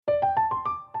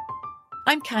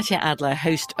I'm Katya Adler,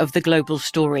 host of The Global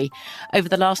Story. Over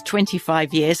the last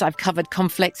 25 years, I've covered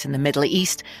conflicts in the Middle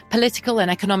East, political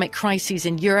and economic crises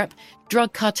in Europe,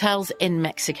 drug cartels in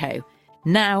Mexico.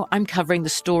 Now I'm covering the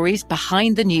stories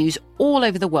behind the news all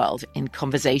over the world in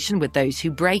conversation with those who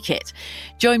break it.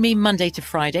 Join me Monday to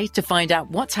Friday to find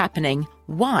out what's happening,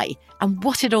 why, and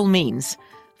what it all means.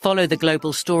 Follow The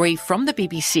Global Story from the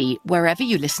BBC wherever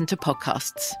you listen to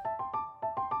podcasts.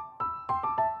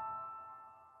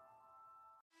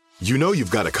 You know you've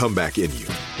got a comeback in you.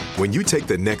 When you take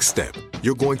the next step,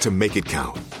 you're going to make it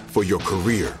count. For your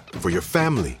career, for your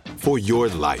family, for your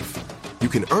life. You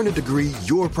can earn a degree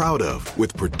you're proud of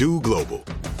with Purdue Global.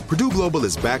 Purdue Global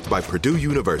is backed by Purdue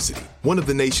University, one of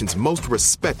the nation's most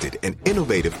respected and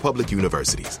innovative public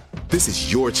universities. This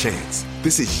is your chance.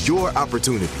 This is your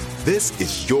opportunity. This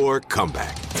is your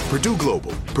comeback. Purdue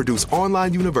Global, Purdue's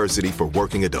online university for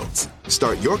working adults.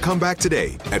 Start your comeback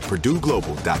today at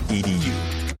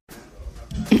purdueglobal.edu.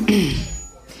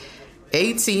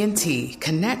 AT&T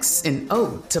connects an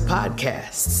ode to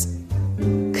podcasts.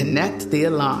 Connect the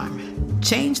alarm.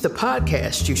 Change the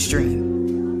podcast you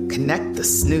stream. Connect the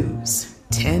snooze.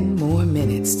 10 more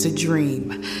minutes to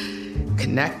dream.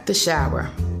 Connect the shower.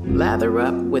 Lather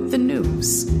up with the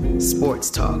news. Sports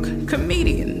talk,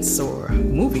 comedians, or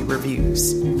movie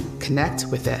reviews. Connect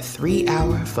with that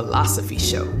 3-hour philosophy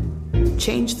show.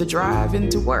 Change the drive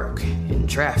into work in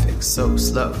traffic so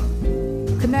slow.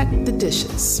 Connect the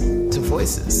dishes to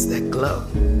voices that glow.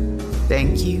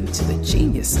 Thank you to the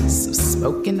geniuses of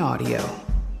spoken audio.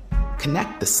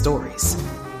 Connect the stories.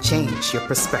 Change your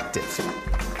perspective.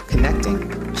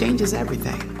 Connecting changes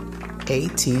everything.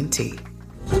 AT&T.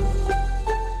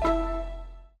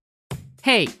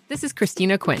 Hey, this is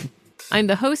Christina Quinn. I'm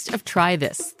the host of Try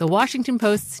This, the Washington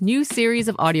Post's new series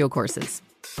of audio courses.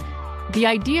 The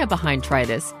idea behind Try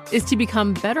This is to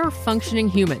become better functioning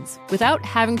humans without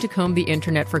having to comb the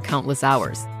internet for countless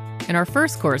hours. In our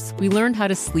first course, we learned how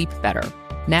to sleep better.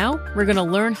 Now, we're going to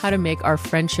learn how to make our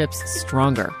friendships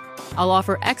stronger. I'll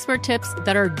offer expert tips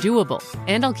that are doable,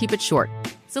 and I'll keep it short.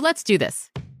 So let's do this.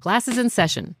 Class is in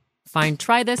session. Find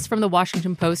Try This from the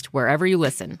Washington Post wherever you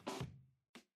listen.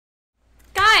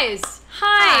 Guys,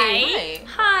 hi.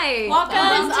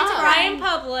 Welcome to Cry in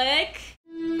Public.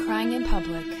 Crying in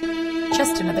Public.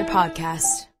 Just another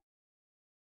podcast.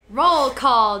 Roll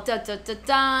call. Da da da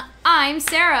da. I'm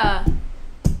Sarah.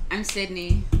 I'm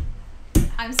Sydney.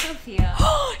 I'm Sophia.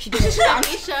 She did it.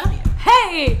 Amisha.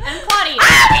 Hey, I'm Claudia.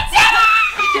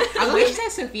 I wish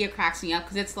that Sophia cracks me up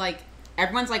because it's like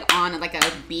everyone's like on like a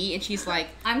beat and she's like,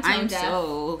 I'm tone deaf.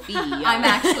 Sophia. I'm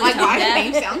actually like, tone why deaf.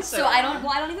 the name sounds so. So I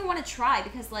don't even want to try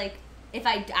because like if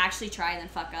I actually try and then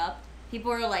fuck up,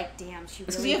 people are like, damn, she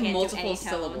It's really because we can't have do any multiple tones.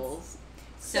 syllables.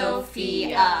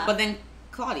 Sophia. But then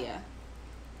Claudia.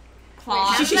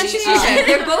 Claudia. She said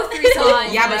They're both 3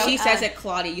 songs. Yeah, but she says it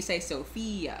Claudia. You say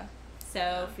Sophia.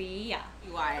 Sophia.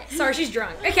 Why? sorry, she's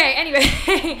drunk. Okay, anyway.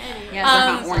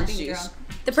 Yeah, orange juice.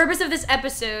 The purpose of this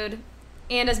episode,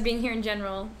 and us being here in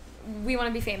general, we want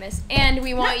to be famous, and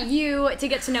we want you to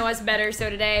get to know us better.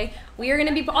 So today, we are going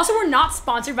to be... Also, we're not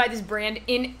sponsored by this brand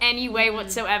in any way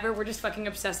whatsoever. We're just fucking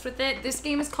obsessed with it. This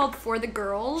game is called For the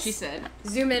Girls. She said.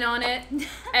 Zoom in on it.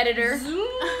 Editor.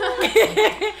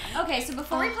 Okay, so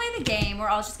before we play the game, we're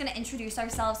all just going to introduce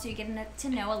ourselves so you get to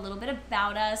know a little bit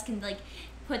about us, can like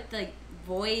put the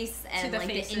voice and like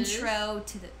the intro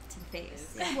to the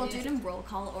face. Yeah, we'll do it in roll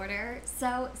call order.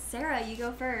 So, Sarah, you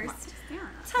go first.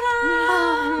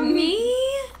 Ta-da! Me?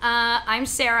 I'm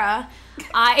Sarah.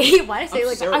 Why did I say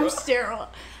like Sarah. I'm Sarah?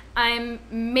 I'm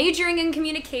majoring in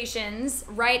communications.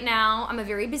 Right now, I'm a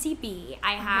very busy bee.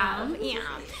 I have,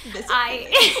 I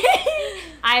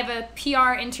have a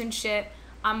PR internship.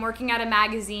 I'm working at a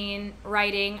magazine,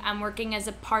 writing. I'm working as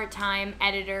a part-time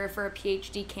editor for a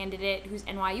PhD candidate who's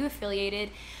NYU affiliated.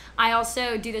 I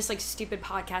also do this like stupid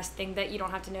podcast thing that you don't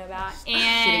have to know about.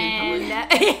 And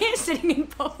sitting in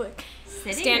public.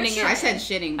 Standing in. I said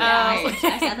shitting,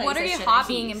 but What are your hobbies?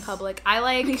 Being in public. I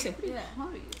like to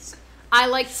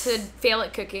fail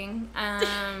at cooking.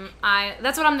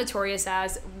 That's what I'm notorious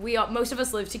as. Most of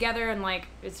us live together, and like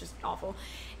it's just awful.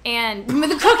 And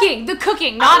the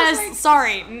cooking, not as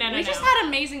sorry. No. We just had an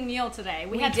amazing meal today.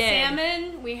 We had did.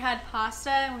 Salmon, we had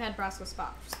pasta, and we had Brussels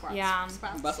sprouts. Yeah.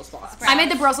 Brussels sprouts. I made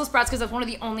the Brussels sprouts because that's one of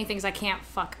the only things I can't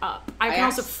fuck up. I can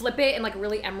also flip it in like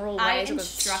really emerald ways. I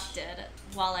instructed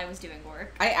while I was doing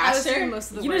work. I asked her most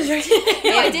of the work.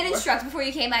 No, I did instruct before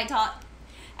you came. I taught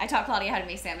Claudia how to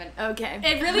make salmon. Okay.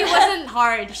 It really wasn't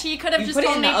hard. She could have just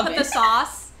told me to put the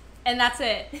sauce, and that's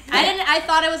it. I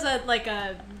thought it was a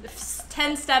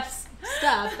 10 steps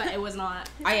stuff, but it was not.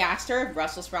 I asked her if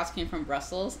Brussels sprouts came from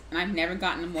Brussels, and I've never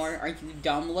gotten a more "are you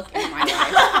dumb" look in my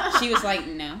life. She was like,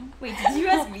 "No." Wait, did you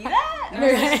ask me that? No,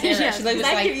 yeah, she was Did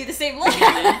I like, give you the same look?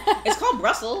 it's called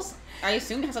Brussels. I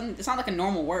assume it's not like a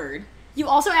normal word. You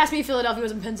also asked me if Philadelphia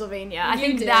was in Pennsylvania. I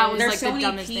think that was There's like so the many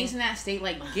dumbest P's thing. in that state.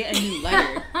 Like, get a new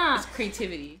letter. It's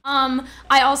creativity.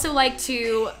 I also like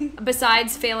to,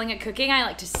 besides failing at cooking, I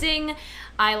like to sing.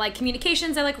 I like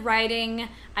communications. I like writing.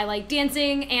 I like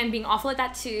dancing and being awful at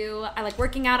that too. I like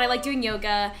working out. I like doing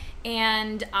yoga,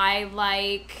 and I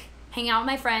like hanging out with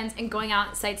my friends and going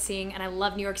out sightseeing. And I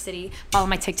love New York City. Follow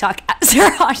my TikTok at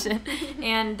Sarah Hodgson,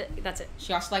 and that's it.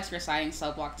 She also likes reciting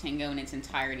Cell Block Tango in its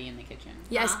entirety in the kitchen.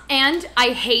 Yes, and I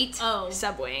hate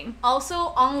subwaying.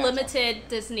 Also, unlimited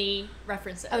Disney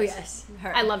references. Oh yes,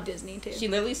 I love Disney too. She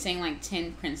literally sang like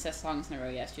 10 princess songs in a row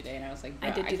yesterday, and I was like,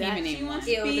 I did do can't that. even name one.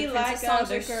 Ew, the princess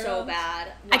songs are so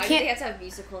bad. Why I do can't- they have to have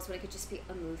musicals when it could just be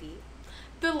a movie?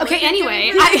 Okay,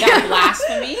 anyway, That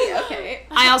blasphemy. Okay.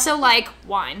 I also like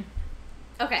wine.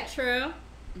 Okay. True.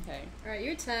 Okay. All right,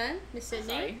 your turn, Miss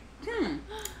Sydney. Sorry.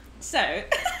 So,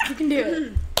 You can do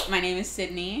it. my name is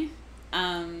Sydney.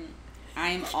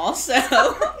 I'm also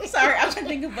sorry. I'm trying to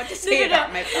think of what to say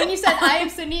about my. When you said I am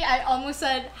Sydney, I almost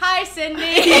said hi, Sydney. No,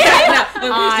 please do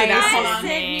that. Hi, Hold on.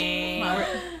 Sydney. Come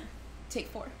on, Take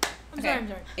 4. I'm sorry.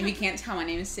 If you can't tell, my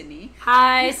name is Sydney.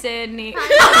 Hi, Sydney.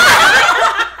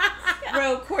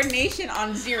 Bro, coordination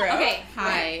on 0. Okay.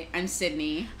 Hi, I'm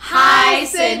Sydney. Hi,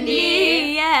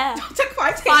 Sydney. Yeah. Took 5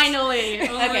 takes. Finally.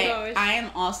 Oh Okay, my gosh. I am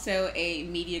also a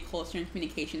media culture and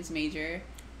communications major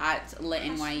at Lit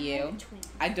NYU.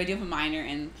 I do have a minor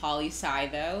in poli-sci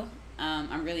though.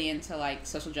 I'm really into like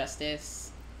social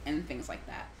justice and things like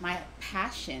that. My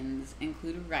passions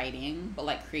include writing, but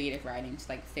like creative writing, so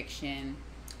like fiction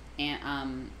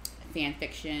and fan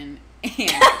fiction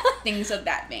and things of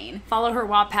that vein. Follow her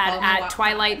Wattpad Follow my at Wattpad.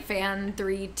 Twilight Fan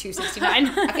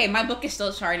 3269. Okay, my book is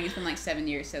still charting. It's been like 7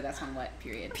 years, so that's on what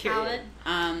period? Valid.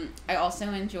 I also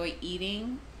enjoy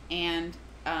eating and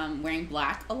wearing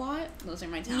black a lot. Those are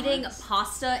my talents. Eating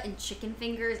pasta and chicken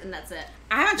fingers, and that's it.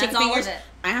 I haven't That's chicken all fingers. of it.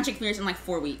 I haven't chicken fingers in like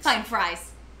 4 weeks. Fine,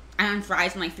 fries. I haven't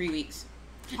fries in like 3 weeks.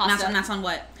 Pasta. And that's on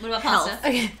what? What about Health. pasta?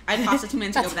 Okay. I had pasta 2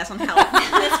 minutes ago, but that's on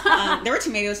health. There were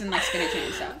tomatoes and like spinach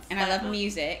and stuff. And I love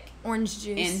music Orange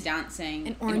juice. and dancing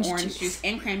And orange juice. juice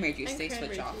and cranberry juice. They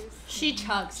switch off. She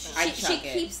chugs. I She chug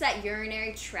it. keeps that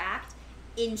urinary tract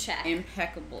in check.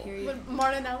 Impeccable. With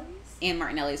Martinelli's? And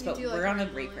Martinelli's, but do like we're on a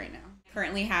break Martinelli. right now.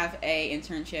 Currently have a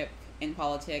internship in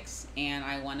politics, and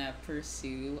I want to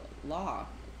pursue law.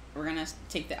 We're gonna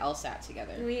take the LSAT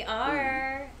together. We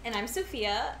are. And I'm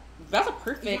Sophia. That's a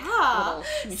perfect Yeah.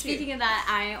 little Speaking of that,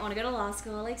 I want to go to law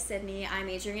school like Sydney. I'm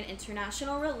majoring in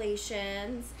international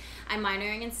relations. I'm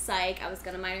minoring in psych. I was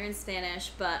going to minor in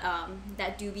Spanish, but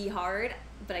that do be hard.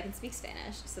 But I can speak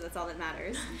Spanish, so that's all that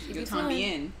matters. Yo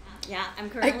también. Yeah, I'm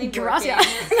currently working. gracias.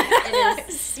 It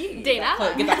is Dana.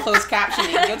 Get that closed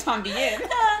captioning. Yo también.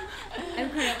 I'm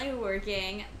currently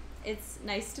working. It's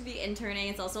nice to be interning.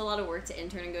 It's also a lot of work to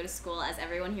intern and go to school, as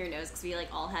everyone here knows, because we like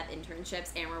all have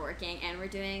internships and we're working and we're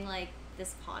doing like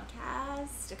this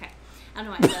podcast. Okay, I don't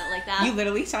know why I said it like that. You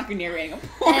literally sound like you're narrating a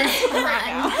porn And, right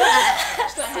now.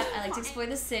 I like to explore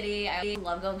the city. I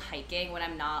love going hiking when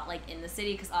I'm not like in the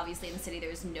city, because obviously in the city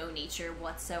there's no nature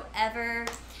whatsoever.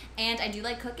 And I do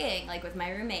like cooking, like with my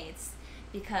roommates,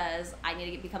 because I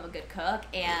need to become a good cook,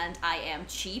 and I am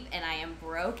cheap and I am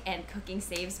broke, and cooking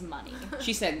saves money.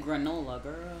 She said granola,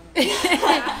 girl.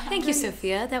 Thank you,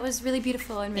 Sophia. That was really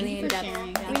beautiful and really Thank you for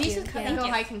in-depth. sharing. We need to Thank go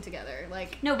you. hiking together,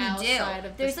 like No, we outside do.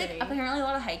 of the There's city. like apparently a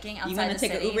lot of hiking outside You want the to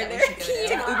take city an Uber that we there? should go Take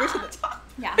do. an Uber to the top.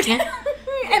 Yeah.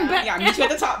 Yeah, meet you at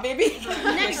the top, baby.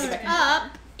 Next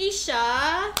up, Isha.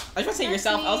 I was about to say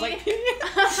yourself. I was like,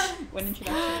 what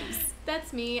introduction?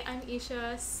 That's me. I'm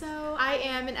Isha. So I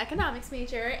am an economics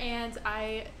major, and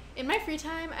in my free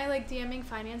time, I like DMing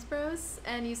finance bros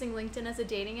and using LinkedIn as a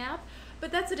dating app.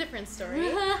 But that's a different story.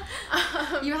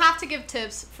 You have to give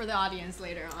tips for the audience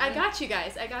later on. I got you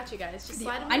guys. Just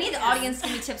slide them I in need the DMs. audience to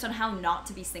give me tips on how not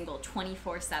to be single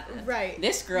 24/7. Right.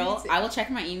 This girl, Me too. I will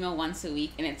check my email once a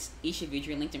week, and it's Isha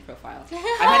Vidri LinkedIn profile. I've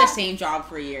had the same job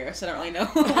for a year, so I don't really know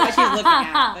what she's looking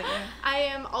at. But yeah. I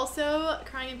am also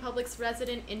Crying in Public's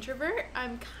resident introvert.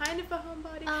 I'm kind of a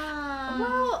homebody.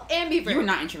 Well, ambivert. You were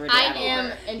not introverted I at all. am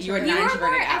You were introverted. not You are introverted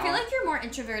more, at all. I feel like you're more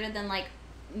introverted than like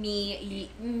me,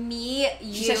 you,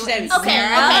 She said she and said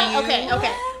Okay, Sarah.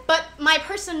 okay. But my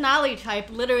personality type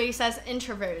literally says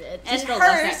introverted, and spelled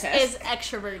last hers night test. is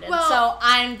extroverted. Well, so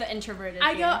I'm the introverted.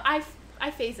 I here.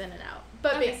 I phase in and out.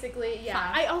 But Okay. basically, yeah.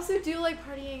 Fine. I also do like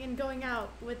partying and going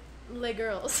out with les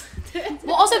girls.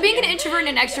 Well, also being an introvert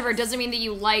and an extrovert doesn't mean that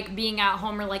you like being at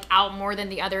home or like out more than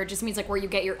the other. It just means like where you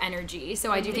get your energy.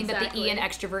 So I do think that the E in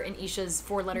extrovert in Isha's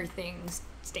 4-letter thing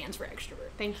stands for extrovert.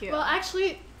 Thank you. Well,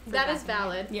 actually, that is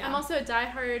valid. Yeah. I'm also a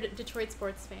diehard Detroit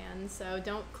sports fan, so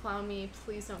don't clown me.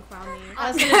 Please don't clown me.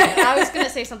 I was gonna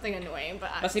say something annoying,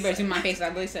 but Let's see, but in my face, I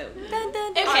really said.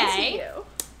 Okay.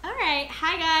 All right.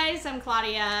 Hi guys, I'm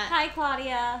Claudia. Hi,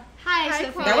 Claudia. Hi,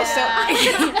 Sophia. That was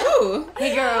so. Ooh.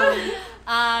 Hey,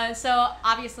 girl. So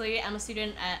obviously, I'm a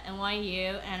student at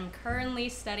NYU, and I'm currently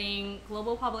studying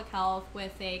global public health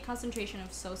with a concentration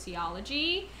of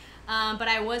sociology. But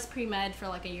I was pre-med for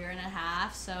like a year and a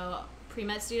half, so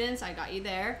pre-med students, I got you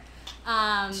there.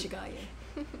 She got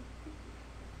you.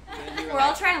 We're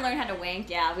all trying to learn how to wank.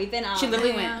 Yeah, we've been. She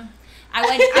literally went. I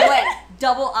went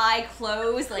double eye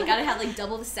closed. Like gotta have like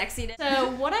double the sexiness.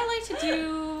 So what I like to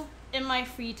do in my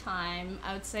free time,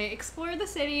 I would say explore the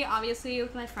city, obviously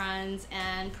with my friends.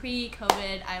 And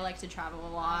pre-COVID, I like to travel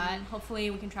a lot. Hopefully,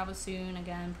 we can travel soon.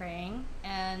 Again, praying.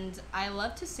 And I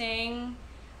love to sing.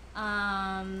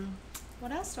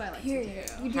 What else do I like to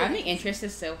do? Having interest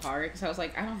is so hard because I was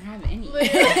like, I don't have any.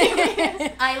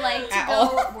 I like to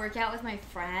go work out with my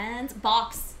friends.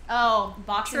 Box. Oh,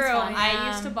 boxing's true. fun. I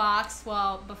used to box,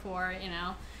 well, before, you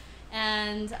know.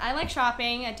 And I like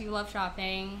shopping. I do love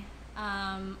shopping.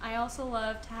 I also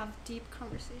love to have deep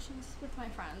conversations with my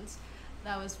friends.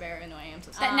 That was very annoying. I'm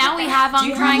so sorry. That now we have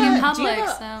on Crying in Public. Do you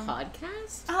have a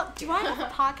podcast? Oh, do I have a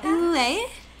podcast?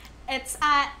 It's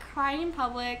at Crying in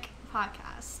Public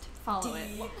Podcast. Follow it.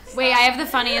 Wait, I have the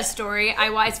funniest story.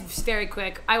 It's very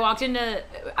quick. I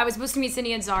was supposed to meet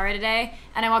Sydney at Zara today,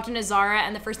 and I walked into Zara,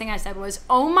 and the first thing I said was,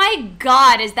 "Oh my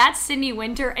God, is that Sydney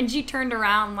Winter?" And she turned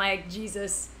around like,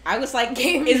 Jesus. I was like,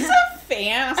 is this a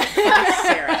fan? I was like, fuck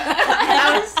Sarah.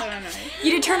 That was so annoying.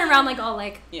 You did turn around like all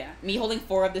like... Yeah, me holding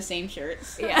 4 of the same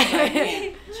shirts.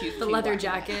 Yeah. The leather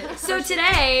jacket. So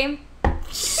today...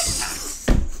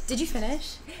 Did you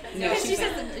finish? No, she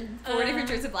says 4 different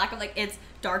shirts of black. I'm like, it's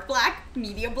dark black,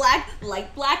 medium black,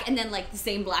 light black, and then like the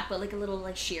same black, but like a little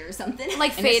like sheer or something.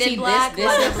 Like and faded black.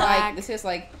 This is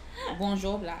like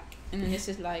bonjour black, and then this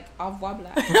is like au revoir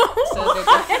black. So they're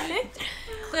different.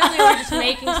 Clearly, we're just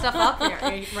making stuff up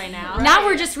right now. Right. Now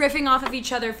we're just riffing off of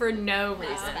each other for no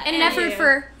reason. In an effort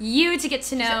for you to get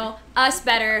to know us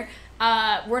better.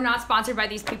 We're not sponsored by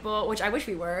these people, which I wish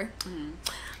we were.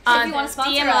 So if you want to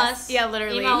sponsor us, yeah,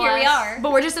 literally. Here we are.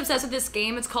 But we're just obsessed with this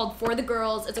game. It's called For the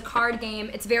Girls. It's a card game.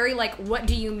 It's very like what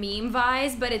do you meme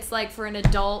vibes, but it's like for an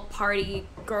adult party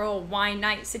girl wine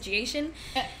night situation.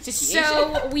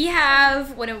 So we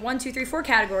have 1, 2, 3, 4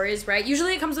 categories, right?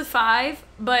 Usually it comes with 5,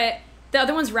 but the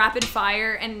other one's rapid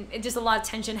fire, and it just a lot of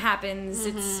tension happens.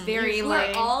 It's very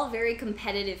we're all very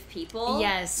competitive people.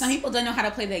 Yes. Some people don't know how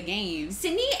to play the game.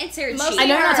 Sydney and Sarah cheat. I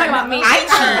know you're not talking about me. I cheat.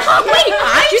 Oh, wait,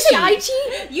 I you say I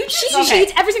cheat. cheat? She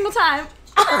cheats every single time.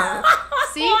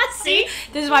 See?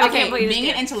 This is why we can't play this being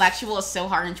game. an intellectual is so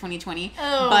hard in 2020.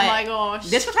 Oh but my gosh.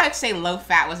 This would try to say low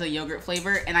fat was a yogurt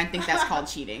flavor, and I think that's called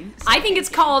cheating. So I think it's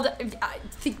called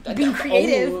being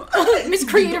creative. Miss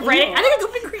Creative Writing. I think it's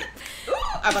being creative.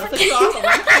 I'm about to put you off on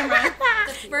my camera.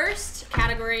 The first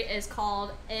category is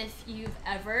called If You've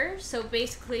Ever. So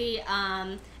basically,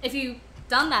 if you've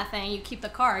done that thing, you keep the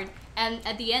card, and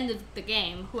at the end of the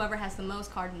game, whoever has the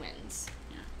most card wins.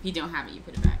 Yeah. If you don't have it, you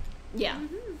put it back. Yeah.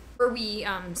 Or we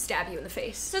stab you in the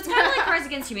face. So it's kind of like Cards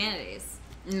Against Humanities.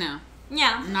 No.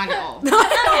 Yeah. Not at all.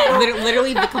 Okay.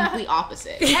 Literally the complete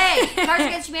opposite. Hey, Cards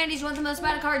Against Humanities won the most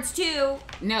amount of cards too.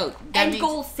 No. And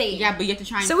goal save. Yeah, but you have to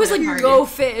try and so it was like Go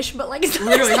Fish, but like it's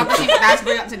literally that's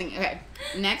bring up something. Okay.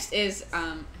 Next is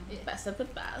best of the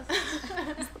best.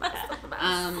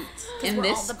 And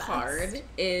this card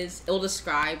it'll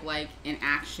describe like an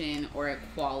action or a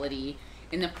quality,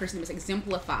 and the person that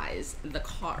exemplifies the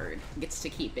card gets to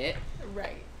keep it.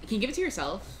 Right. Can you give it to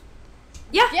yourself?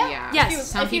 Yeah. Yes.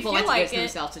 Some people like to give it to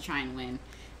themselves to try and win.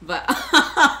 But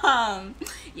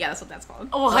yeah, that's what that's called.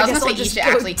 Oh, I was gonna say Isha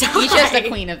actually. Isha's the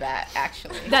queen of that,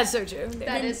 actually. That's so true.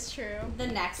 That is true. The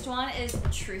next one is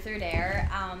Truth or Dare.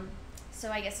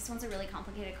 So I guess this one's a really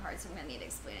complicated card, so I'm gonna need to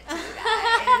explain it to you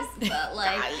guys. But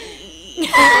like,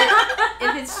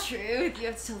 if it's truth, you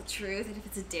have to tell the truth, and if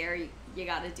it's a dare, you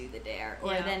gotta do the dare. Or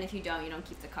then if you don't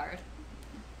keep the card.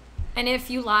 And if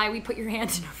you lie, we put your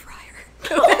hands in a fryer.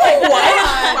 What?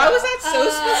 Why was that so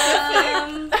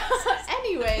specific?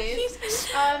 Anyways, this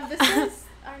is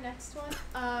our next one.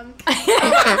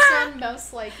 Next one,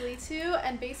 most likely to,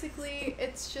 and basically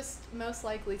it's just most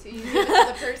likely to. You give it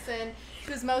to the person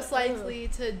who's most likely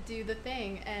to do the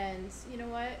thing, and you know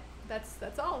what?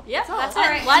 That's all. Yep, that's it.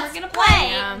 Alright, Let's we're gonna play.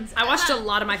 Yeah. I watched a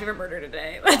lot of My Favorite Murder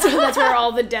today. That's where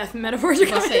all the death metaphors are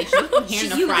I'll coming say, from. You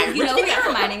know what you're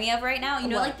reminding me of right now? You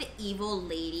know, like the evil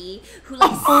lady who like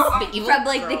the evil from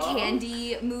like the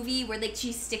Candy movie where like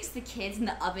she sticks the kids in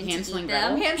the oven Hansel to and eat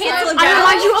them. Gretel. I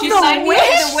remind you of the witch.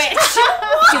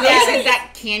 She lives in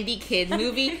that Candy Kid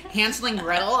movie, Hansel and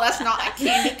Gretel. That's not a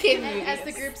Candy Kid movie. As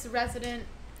the group's resident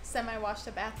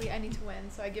semi-washed-up athlete, I need to win,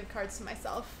 so I give cards to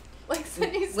myself. Like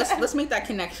Sydney said. Let's make that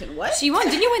connection. What? She won.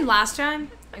 Didn't you win last time?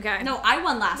 Okay. No, I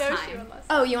won last time. She won last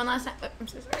time. Oh, you won last time? I'm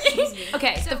so sorry.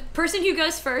 Okay, so the person who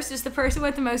goes first is the person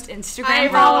with the most Instagram I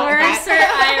followers. If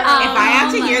I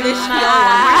have to hear this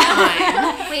spiel one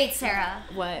more time. Wait, Sarah.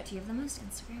 What? Do you have the most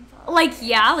Instagram followers? Like,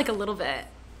 yeah, like a little bit.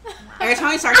 Every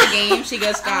time we start the game, she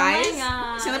goes, guys,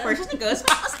 God. see the person who goes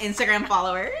most Instagram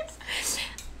followers.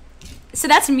 So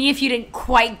that's me if you didn't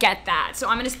quite get that. So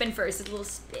I'm going to spin first. It's a little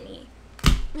spinny.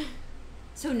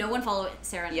 So no one follow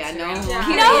Sarah on Yeah, Instagram? no. Yeah.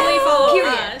 You No! only follow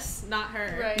Period. us, not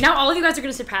her. Right. Now all of you guys are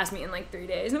going to surpass me in like 3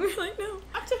 days. And we're like, no.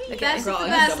 Okay. Best Girl, of the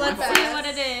you best. don't Let's want see to. what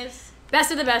it is.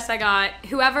 Best of the best I got.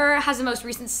 Whoever has the most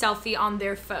recent selfie on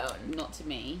their phone. Not to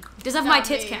me. Does have Not my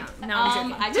tits me. count? No, I'm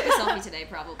joking. I took a selfie today,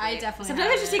 probably. I definitely Sometimes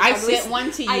I have just it. take I ugly. sent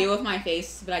one to you with my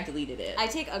face, but I deleted it. I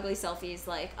take ugly selfies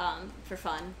like for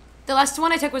fun. The last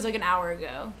one I took was like an hour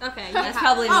ago. Okay, you That's have-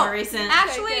 probably Oh, more recent.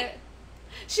 Actually,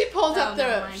 She pulled up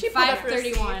never the. mind. She pulled up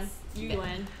 5:31. receipts. You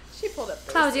win. She pulled up.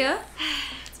 the Claudia?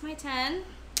 It's my 10.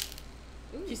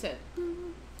 She said,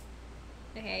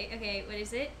 Okay, what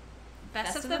is it?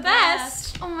 Best of the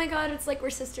best. Oh my god, it's like we're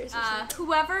sisters.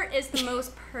 Whoever is the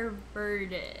most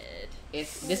perverted.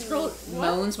 if this girl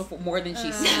moans before more than she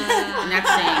sings, and that's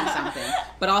saying something.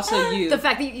 But also you. The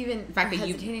fact that you even the fact that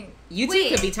hesitating. you two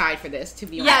could be tied for this, to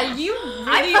be Yeah, honest. you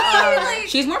really are.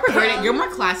 She's more perverted. You're more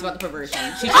classy about the perversion.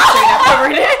 She's just straight up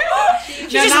perverted. She's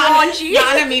just raunchy.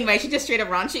 Not in a mean way. She's just straight up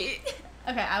raunchy.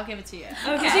 Okay, I'll give it to you.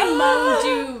 Okay. She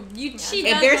moaned you. She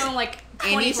If does there's moan like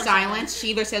Any 24/7. silence,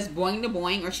 she either says boing to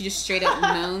boing or she just straight up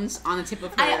moans on the tip of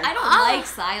her. I don't like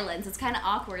silence. It's kind of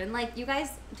awkward. And, like, you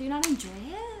guys do not enjoy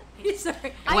it?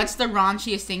 Sorry. What's the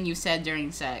raunchiest thing you said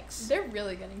during sex? They're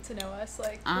really getting to know us.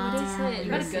 Like, What is it?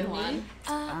 You got a good one.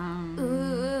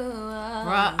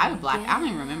 Bruh, I don't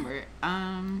even remember.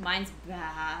 Mine's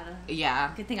bad.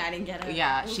 Yeah. Good thing I didn't get it.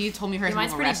 Yeah, she told me hers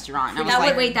mine's from a pretty- restaurant. And I was That,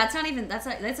 like, wait, that's not even,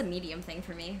 that's a medium thing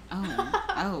for me.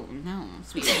 oh no,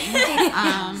 sweetie.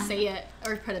 Say it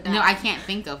or put it back. No, I can't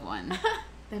think of one.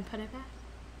 Then put it back.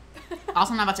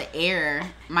 Also, I'm not about to air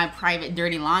my private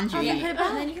dirty laundry. And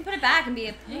then you can put it back and be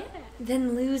a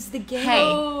Then lose the game.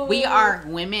 Hey, we are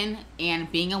women,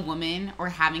 and being a woman or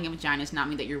having a vagina does not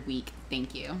mean that you're weak.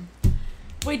 Thank you.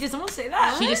 Wait, did someone say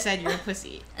that? She just said you're a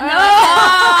pussy.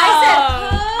 I said,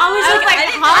 I was like, I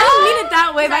didn't mean it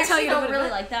that way, but I I tell actually you don't really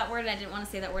like that word, and I didn't want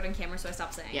to say that word on camera, so I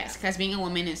stopped saying Yes, it. because being a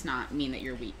woman does not mean that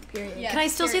you're weak. yes, Can I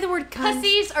still say the word cunt?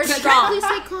 Pussies are Can I strong. please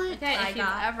say cunt? Okay, I if you've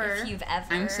got, ever. if you've ever.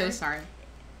 I'm so sorry.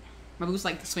 My boob's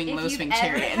like the swing If low, you've swing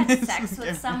ever chariot. had sex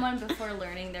with someone before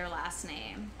learning their last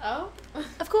name. oh,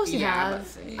 Of course you Yeah,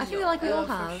 have. but- I feel like we all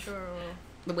for have. sure.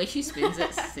 The way she spins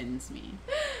it sends me.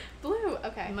 Blue.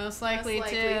 Okay. Most likely to.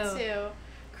 to.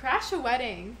 Crash a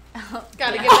wedding. Oh,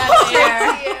 Gotta give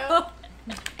that to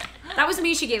you. That was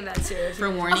me she gave that to. For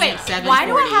warning, Okay, it's 7:40. why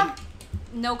do I have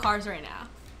no cards right now?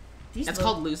 That's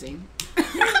called losing.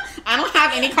 I don't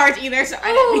have any cards either, so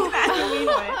I didn't mean that in a mean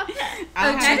way.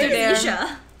 I don't have Neither to does do.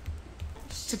 Isha.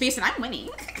 Sophia said, I'm winning.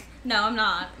 No, I'm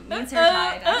not. Me and Sarah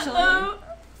tied, actually.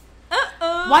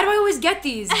 Why do I always get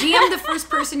these? DM the first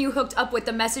person you hooked up with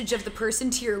the message of the person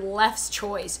to your left's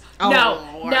choice. Oh, no,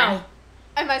 Lord. no.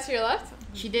 Am I to your left?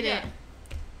 She did it.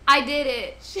 I did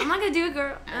it. I'm not gonna do it,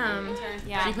 girl.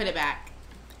 Yeah. She put it back.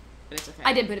 But it's okay.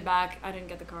 I did put it back. I didn't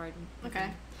get the card. Okay.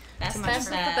 Best of Best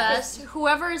the with the best.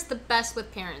 Whoever is the best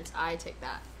with parents, I take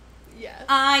that. Yes.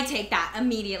 I take that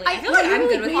immediately. I feel like I'm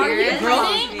good with parents. Girl,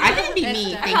 I can be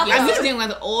me. Thank you. I'm just dealing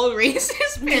with old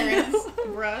racist parents,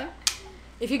 bruh.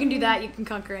 If you can do that, you can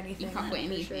conquer anything. You can conquer for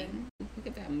anything. Look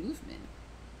at that movement.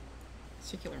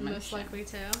 Circular motion. Most likely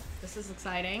to. This is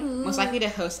exciting. Most likely to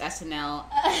host SNL.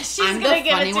 She's I'm gonna the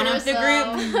give funny it to one of the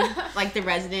herself. group, like the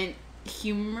resident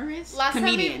humorist Last time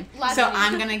we- comedian. last So time we-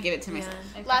 I'm gonna give it to myself.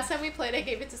 Last time we played, I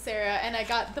gave it to Sarah, and I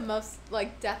got the most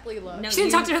like deathly look. No, She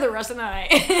didn't talk to her the rest of the night.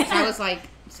 I was like,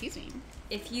 excuse me.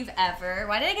 If you've ever,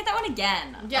 why did I get that one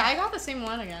again? Yeah, I got the same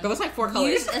one again. But it's like 4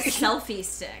 colors. Use a selfie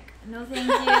stick. No, thank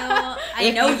you.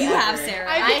 I know you have, Sarah.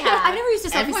 I have. I've never used a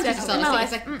selfie Everyone stick uses in selfie my stick.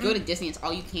 life. It's like go to Disney. It's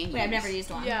all you can use. Wait, I've never used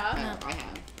one. Yeah. Oh,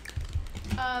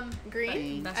 I have.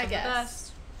 Green. Best I of the guess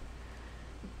best.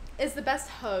 is the best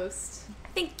host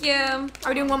Thank you. Are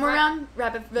we doing one more round?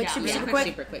 Rapid, super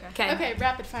quick. Okay,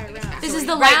 rapid fire round. This is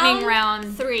the lightning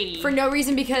round 3. For no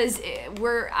reason, because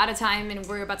we're out of time and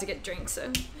we're about to get drinks.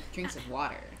 So. Drinks of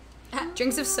water.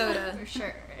 Drinks of soda. For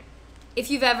sure.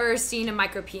 If you've ever seen a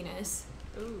micro penis.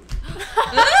 Ooh.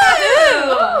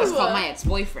 It's called my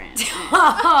ex-boyfriend.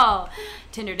 Oh,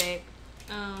 Tinder date.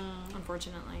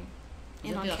 Unfortunately.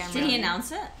 And on camera. Did he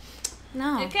announce it?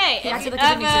 No. Okay, if you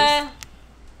ever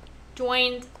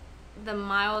joined the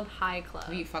Mild High Club.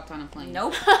 Were you fucked on a plane?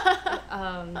 Nope.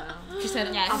 No. She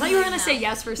said, I thought you were going to say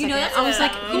yes for a second. I was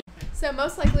like... So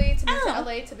most likely to move to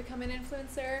LA to become an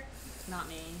influencer? Not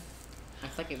me. I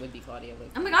feel like it would be Claudia.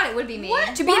 Oh my god, it would be me.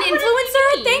 What? To be an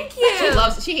influencer? Thank you.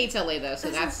 She hates LA though,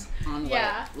 so that's on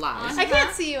live. I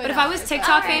can't see you. But if I was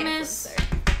TikTok famous,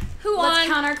 who won? Let's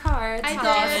count our cards.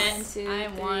 I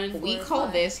won. We call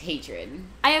this hatred.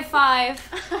 I have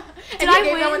 5. Did I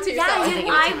win? Did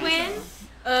I win?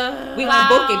 We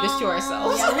both gave this to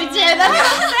ourselves. Yeah, we did.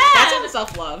 That's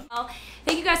self-love. Well,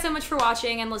 thank you guys so much for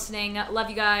watching and listening. Love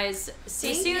you guys. See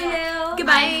you soon.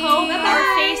 Goodbye. I hope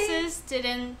our faces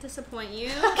didn't disappoint you.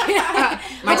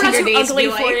 My Tinder dates ugly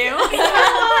be for like, you.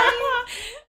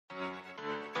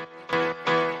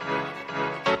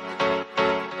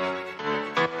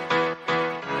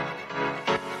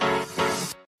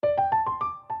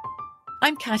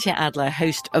 I'm Katya Adler,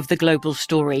 host of The Global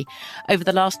Story. Over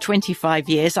the last 25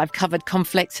 years, I've covered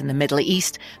conflicts in the Middle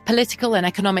East, political and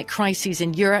economic crises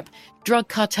in Europe, drug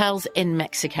cartels in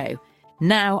Mexico.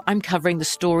 Now I'm covering the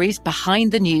stories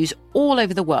behind the news all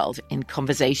over the world in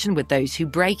conversation with those who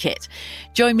break it.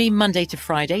 Join me Monday to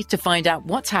Friday to find out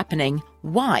what's happening,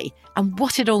 why, and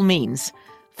what it all means.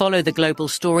 Follow The Global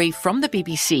Story from the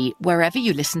BBC wherever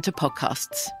you listen to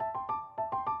podcasts.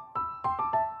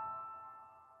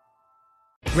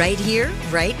 Right here,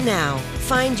 right now.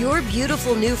 Find your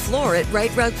beautiful new floor at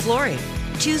Right Rug Flooring.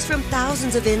 Choose from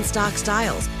thousands of in-stock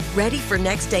styles, ready for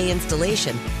next day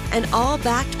installation, and all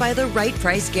backed by the right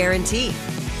price guarantee.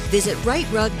 Visit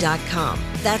rightrug.com.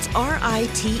 That's RITERUG.com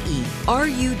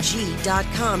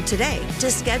today to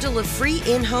schedule a free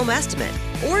in-home estimate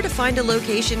or to find a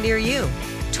location near you.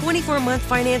 24-month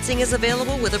financing is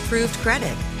available with approved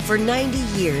credit. For 90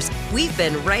 years, we've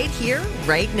been right here,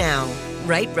 right now.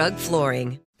 Right Rug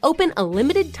Flooring. Open a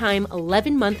limited-time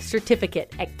 11-month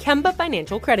certificate at Kemba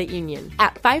Financial Credit Union.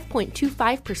 At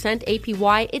 5.25%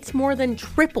 APY, it's more than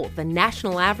triple the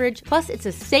national average, plus it's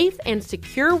a safe and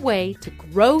secure way to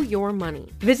grow your money.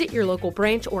 Visit your local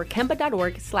branch or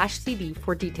kemba.org/cb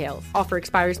for details. Offer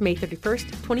expires May 31st,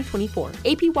 2024.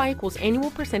 APY equals annual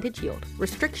percentage yield.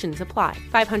 Restrictions apply.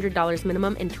 $500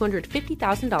 minimum and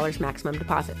 $250,000 maximum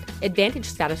deposit. Advantage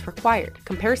status required.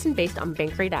 Comparison based on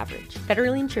bank rate average.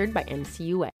 Federally insured by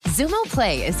NCUA. Xumo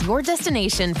Play is your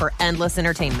destination for endless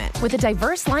entertainment. With a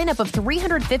diverse lineup of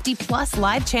 350 plus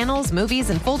live channels, movies,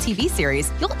 and full TV series,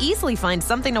 you'll easily find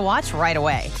something to watch right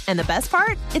away. And the best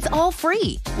part? It's all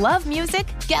free. Love music?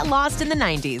 Get lost in the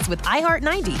 90s with iHeart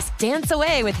 90s, dance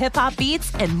away with hip-hop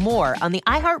beats, and more on the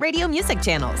iHeartRadio music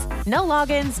channels. No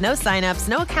logins, no signups,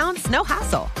 no accounts, no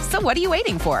hassle. So what are you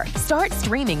waiting for? Start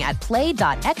streaming at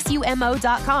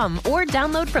play.xumo.com or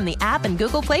download from the app and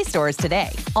Google Play stores today.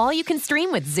 All you can stream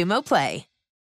with Xumo Play.